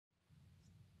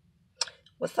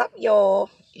What's up, y'all?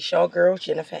 It's your girl,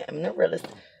 Jennifermdarealest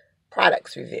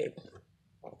products review.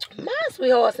 My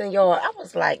sweethearts and y'all, I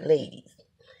was like, ladies,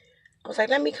 I was like,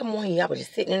 let me come on here. I was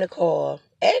just sitting in the car,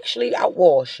 actually out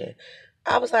washing.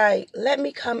 I was like, let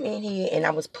me come in here, and I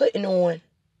was putting on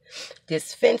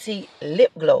this Fenty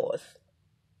lip gloss.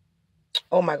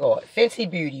 Oh my God, Fenty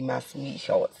Beauty, my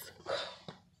sweethearts.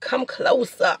 Come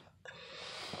closer.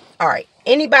 All right,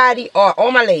 anybody or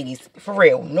all my ladies, for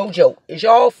real, no joke.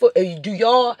 Do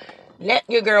y'all let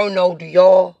your girl know? Do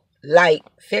y'all like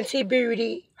Fenty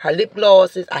Beauty, her lip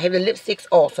glosses? I have the lipsticks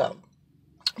also,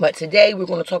 but today we're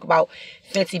going to talk about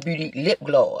Fenty Beauty lip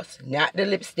gloss, not the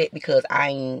lipstick, because I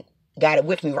ain't got it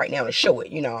with me right now to show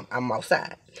it. You know, I'm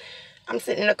outside. I'm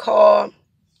sitting in the car.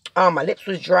 My lips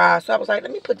was dry, so I was like,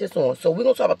 let me put this on. So we're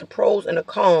gonna talk about the pros and the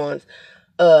cons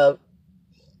of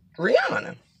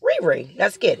RiRi.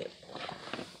 Let's get it.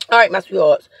 All right, my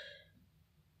sweethearts.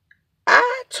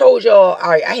 I told y'all, all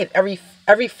right, I have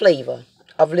every flavor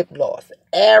of lip gloss.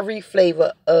 Every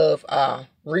flavor of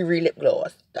RiRi lip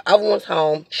gloss. The other one's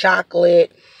home,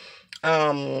 chocolate.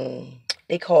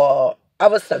 They call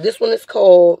other stuff. This one is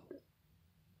called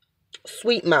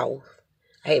Sweet Mouth.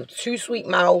 I have 2 Sweet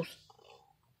Mouths.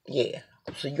 Yeah,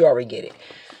 so you already get it.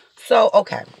 So,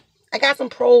 okay. I got some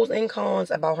pros and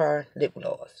cons about her lip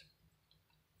gloss.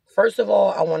 First of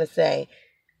all, I want to say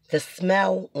the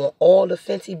smell on all the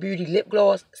Fenty Beauty lip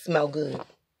gloss smell good.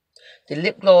 The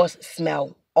lip gloss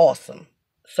smell awesome.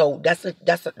 So that's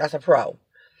a pro.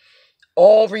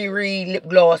 All RiRi lip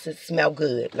glosses smell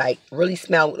good. Like, really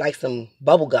smell like some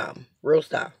bubble gum. Real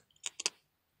stuff.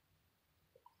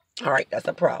 Alright, that's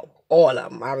a pro. All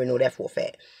of them. I already know that for a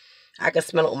fact. I can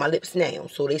smell it on my lips now.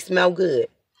 So they smell good.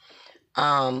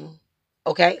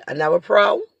 Okay, another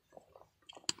pro.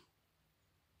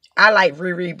 I like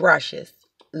RiRi brushes.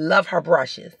 Love her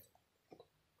brushes.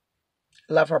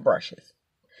 Love her brushes.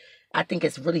 I think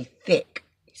it's really thick.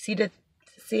 See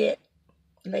it?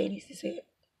 Ladies, you see it?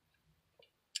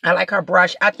 I like her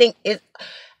brush. I think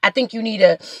you need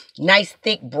a nice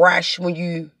thick brush when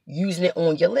you using it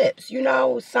on your lips. You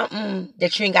know, something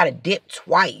that you ain't got to dip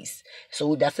twice.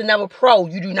 So that's another pro.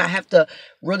 You do not have to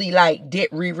really like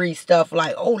dip RiRi stuff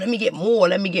like, oh, let me get more.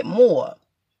 Let me get more.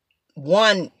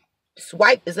 One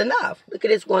swipe is enough. Look at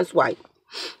this one swipe.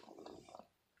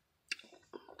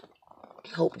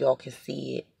 Hope y'all can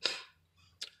see it.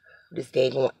 This day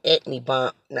going acne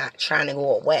bump, not trying to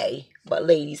go away. But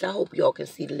ladies, I hope y'all can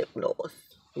see the lip gloss.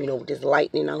 You know, with this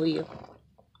lightning out here.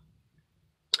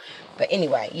 But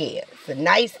anyway, yeah. It's a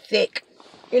nice, thick,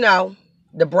 you know,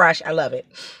 the brush. I love it.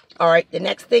 All right, the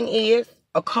next thing is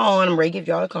a con. I'm ready to give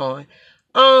y'all a con.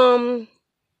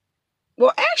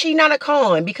 Well, actually not a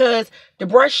con, because the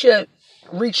brush should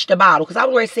reach the bottle. Because I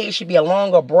was going to say it should be a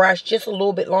longer brush, just a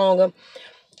little bit longer,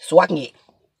 so I can get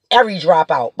every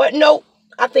drop out. But nope,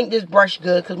 I think this brush is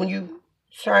good, because when you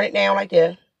turn it down like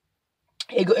that,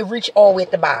 it reach all the way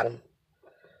at the bottom.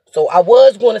 So I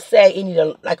was going to say it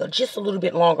needed just a little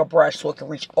bit longer brush so it can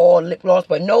reach all lip gloss.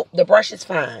 But nope, the brush is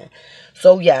fine.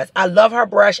 So yes, I love her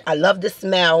brush. I love the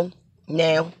smell.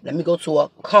 Now, let me go to a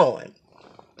con.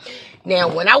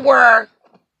 Now, when I wear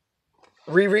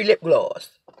RiRi lip gloss,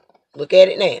 look at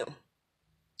it now.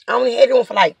 I only had it on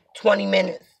for like 20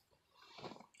 minutes.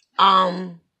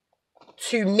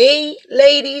 To me,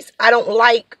 ladies, I don't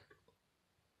like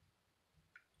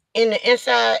in the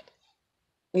inside.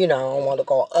 You know, I don't want to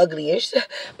look all ugly and shit.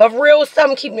 But for real,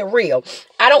 something keeping it real.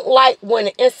 I don't like when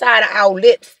the inside of our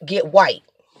lips get white.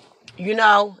 You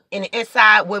know, in the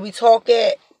inside where we talk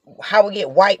at, how it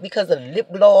get white because of the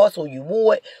lip gloss or you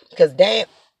wore it. Because damn,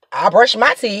 I brush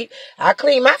my teeth. I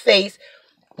clean my face.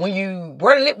 When you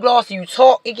wear the lip gloss and you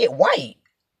talk, it get white.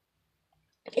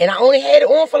 And I only had it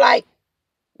on for like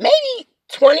maybe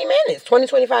 20 minutes,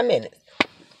 25 minutes.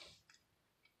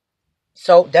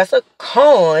 So that's a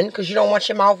con, because you don't want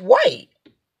your mouth white.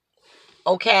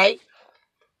 Okay?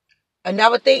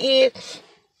 Another thing is,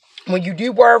 when you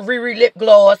do wear RiRi lip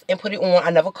gloss and put it on,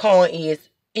 another con is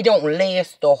it don't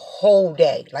last the whole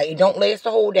day. Like, it don't last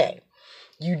the whole day.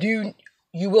 You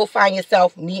will find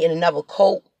yourself needing another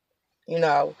coat. You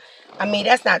know, I mean,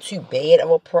 that's not too bad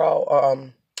of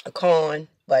a con,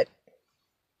 but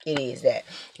it is that.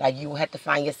 Like, you will have to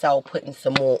find yourself putting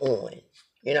some more on,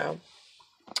 you know.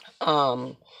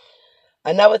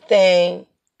 Another thing,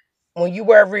 when you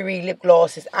wear RiRi lip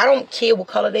glosses, I don't care what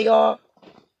color they are.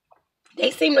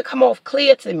 They seem to come off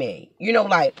clear to me. You know,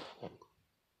 like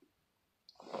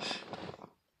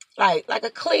a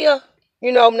clear,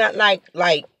 you know, not like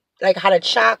how the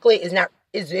chocolate is not,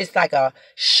 it's like a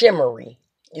shimmery,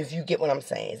 if you get what I'm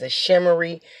saying. It's a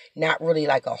shimmery, not really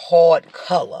like a hard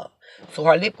color. So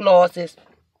her lip glosses,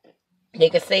 They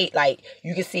could say, like,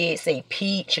 you can see it say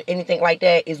peach or anything like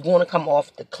that. It's going to come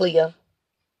off the clear.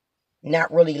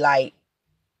 Not really like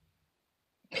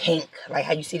pink. Like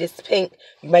how you see this pink.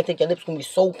 You might think your lips going to be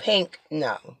so pink.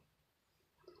 No.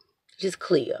 Just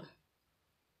clear.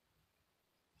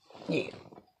 Yeah.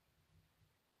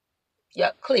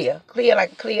 Yep, clear. Clear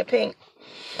like a clear pink.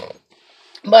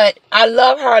 But I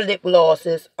love her lip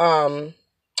glosses.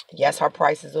 Yes, her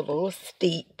price is a little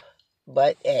steep.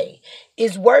 But, hey,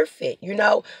 it's worth it, you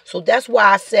know. So that's why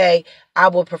I say I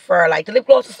would prefer, like, the lip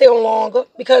gloss to stay on longer.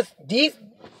 Because these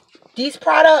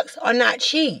products are not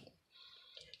cheap.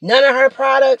 None of her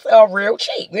products are real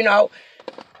cheap, you know.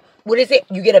 What is it?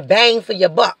 You get a bang for your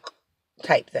buck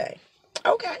type thing.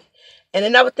 Okay. And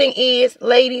another thing is,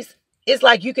 ladies, it's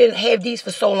like you can have these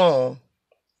for so long.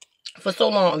 For so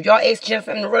long. If y'all ask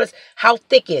Jennifermdarealest, how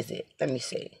thick is it? Let me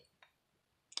see.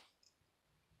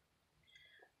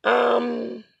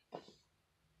 Can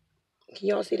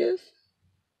y'all see this?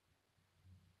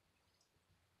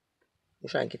 I'm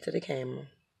trying to get to the camera.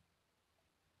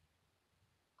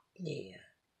 Yeah.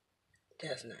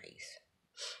 That's nice.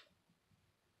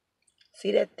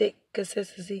 See that thick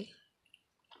consistency?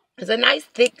 It's a nice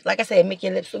thick, like I said, make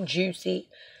your lips look juicy.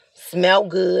 Smell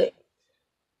good.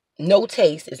 No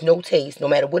taste. It's no taste. No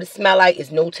matter what it smell like,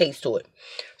 it's no taste to it.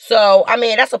 So, I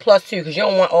mean, that's a plus too, because you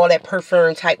don't want all that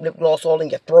perfume type lip gloss all in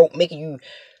your throat, making you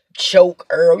choke,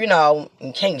 or, you know,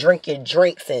 you can't drink your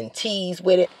drinks and teas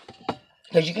with it.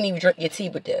 Because you can even drink your tea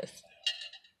with this.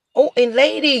 Oh, and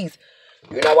ladies,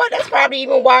 you know what? That's probably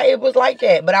even why it was like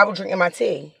that. But I was drinking my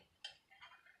tea.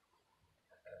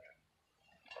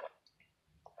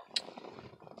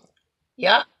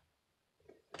 Yep.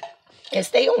 And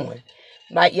stay on.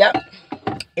 Like, yep.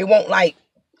 It won't, like,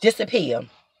 disappear.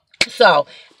 So,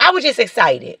 I was just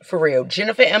excited, for real.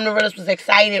 Jennifermdarealest was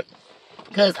excited.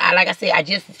 Because, like I said, I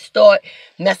just started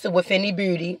messing with Fenty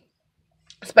Beauty.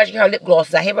 Especially her lip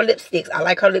glosses. I have her lipsticks. I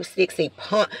like her lipsticks. They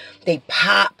pump. They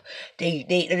pop.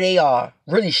 They are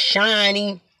really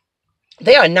shiny.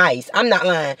 They are nice. I'm not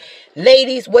lying.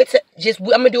 Ladies, I'm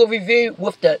going to do a review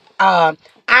with the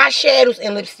eyeshadows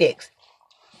and lipsticks.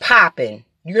 Popping.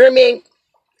 You hear me?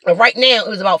 And right now, it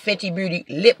was about Fenty Beauty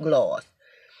lip gloss.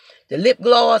 The lip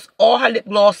gloss, all her lip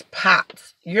gloss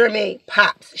pops. You hear me?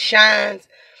 Pops. Shines.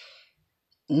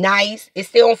 Nice. It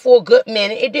stay on for a good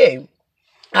minute. It do.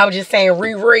 I was just saying,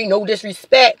 RiRi, no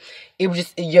disrespect. It was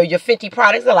just, your Fenty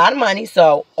products a lot of money.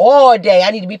 So, all day, I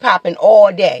need to be popping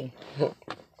all day.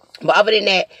 But other than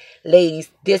that, ladies,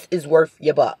 this is worth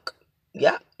your buck.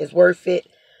 Yeah, it's worth it.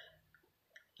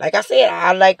 Like I said,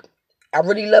 I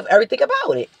really love everything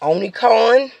about it. Only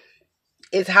con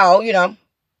is how, you know,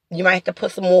 you might have to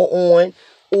put some more on,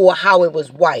 or how it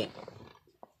was white.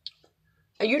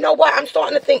 And you know what? I'm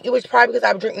starting to think it was probably because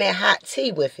I was drinking that hot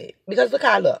tea with it. Because look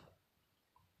how I look.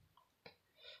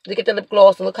 Look at the lip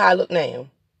gloss and look how I look now.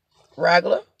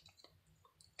 Regular.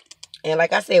 And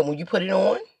like I said, when you put it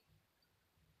on,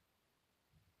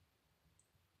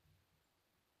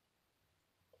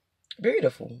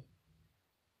 beautiful.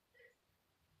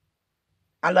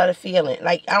 I love the feeling.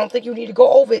 Like, I don't think you need to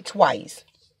go over it twice.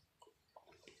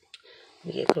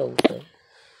 Let me get closer.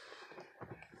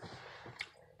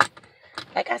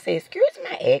 Like I said, excuse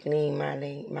my acne,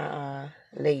 my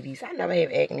ladies. I never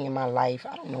have acne in my life.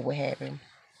 I don't know what happened.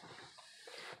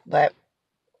 But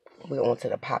we're on to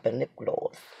the popping lip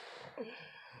gloss.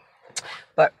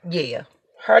 But yeah,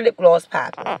 her lip gloss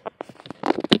popping.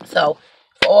 So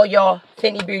for all y'all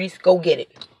Fenty Beauties, go get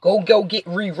it. Go get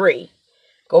RiRi.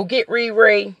 Go get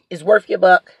RiRi. It's worth your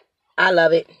buck. I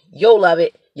love it. You'll love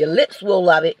it. Your lips will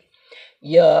love it.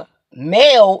 Your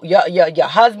male, your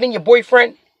husband, your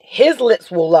boyfriend, his lips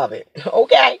will love it.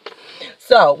 Okay?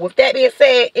 So, with that being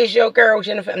said, it's your girl,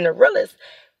 Jennifermdarealest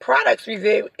products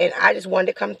review. And I just wanted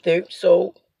to come through.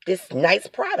 So, this nice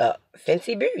product,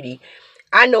 Fenty Beauty.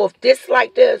 I know if this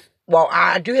like this, well,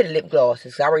 I do have the lip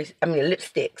glosses. The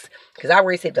lipsticks. Because I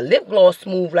already said the lip gloss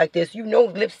smooth like this. You know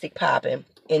lipstick popping.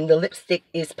 And the lipstick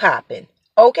is popping.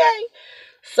 Okay?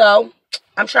 So,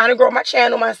 I'm trying to grow my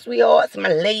channel, my sweethearts, my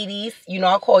ladies. You know,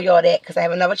 I call y'all that because I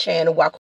have another channel where I